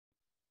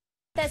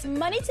there's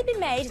money to be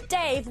made,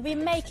 Dave will be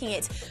making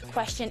it.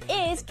 Question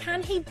is,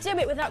 can he do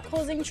it without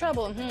causing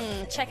trouble?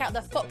 Check out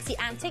the foxy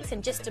antics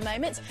in just a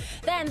moment.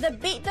 Then the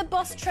Beat the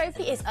Boss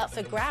trophy is up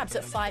for grabs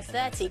at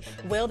 5:30.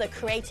 Will the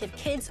creative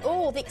kids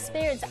or the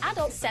experienced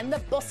adults send the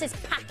bosses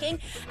packing?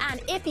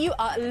 And if you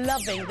are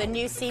loving the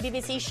new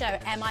CBBC show,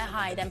 Am I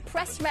High, then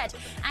press red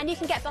and you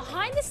can get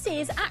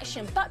behind-the-scenes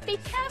action. But be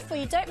careful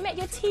you don't make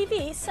your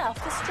TV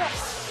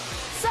self-destruct.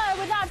 So,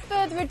 without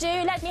further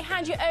ado, let me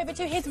hand you over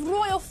to His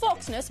Royal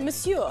Foxness,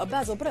 Monsieur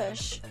Basil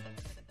Brush.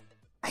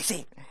 I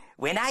say,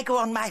 when I go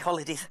on my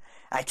holidays,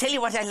 I tell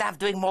you what I love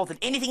doing more than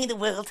anything in the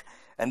world,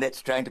 and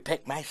that's trying to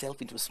pack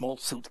myself into a small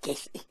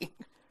suitcase.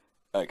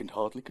 I can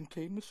hardly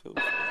contain myself.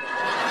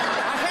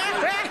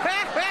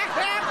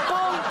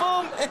 Boom,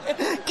 boom.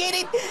 Get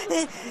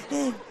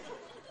it?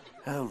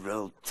 Oh,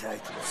 roll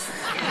titles.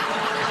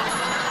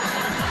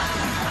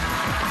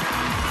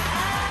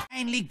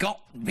 Finally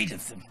got rid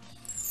of them.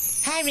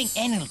 Hiring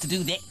Enel to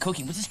do that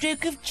cooking was a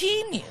stroke of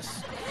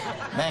genius.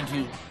 Mind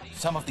you,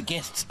 some of the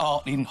guests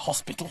are in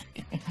hospital.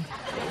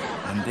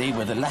 And they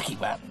were the lucky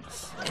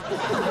ones.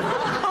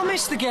 I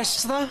miss the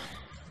guests, though.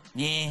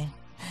 Yeah.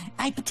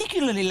 I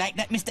particularly like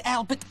that Mr.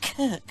 Albert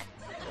Kirk.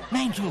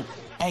 Mind you,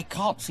 I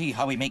can't see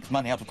how he makes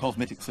money out of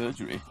cosmetic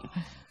surgery.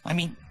 I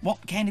mean,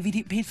 what kind of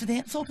idiot pays for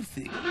that sort of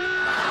thing?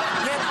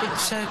 Yeah,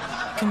 it's a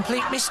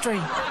complete mystery.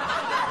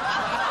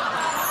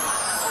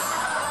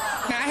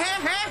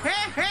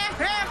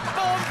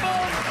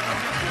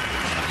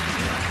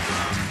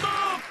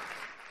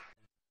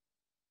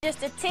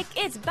 Just a tick,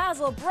 it's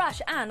Basil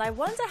Brush, and I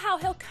wonder how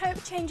he'll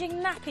cope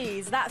changing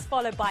nappies. That's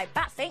followed by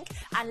Batfink,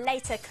 and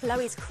later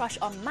Chloe's crush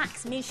on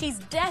Max means she's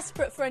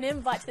desperate for an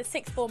invite to the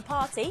sixth form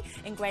party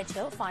in Grange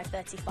Hill,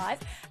 5:35.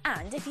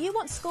 And if you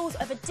want schools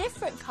of a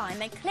different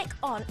kind, then click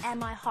on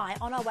Am I High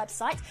on our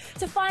website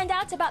to find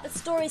out about the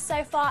stories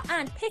so far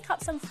and pick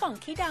up some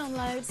funky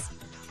downloads.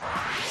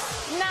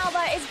 Now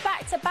though, it's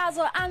back to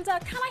Basil, and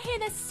can I hear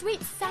the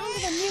sweet sound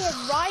of a new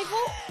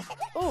arrival?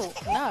 Oh,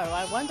 no,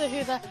 I wonder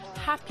who the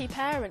happy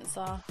parents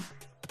are.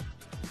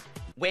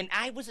 When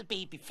I was a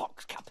baby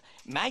fox cub,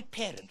 my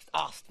parents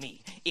asked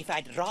me if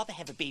I'd rather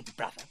have a baby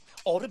brother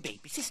or a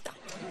baby sister.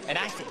 And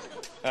I said,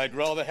 I'd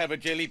rather have a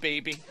jelly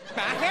baby.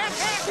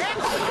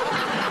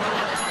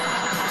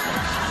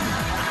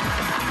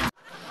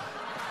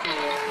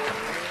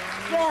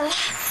 Well,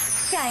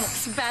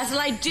 thanks, Basil.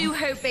 I do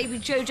hope baby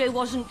Jojo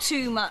wasn't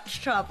too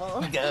much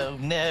trouble. Oh,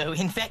 no.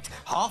 In fact,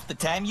 half the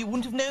time you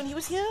wouldn't have known he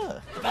was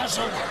here.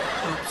 Basil.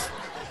 Oops.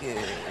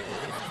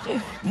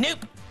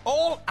 Nope.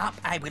 All up,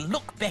 I will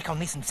look back on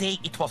this and say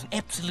it was an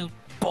absolute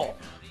ball.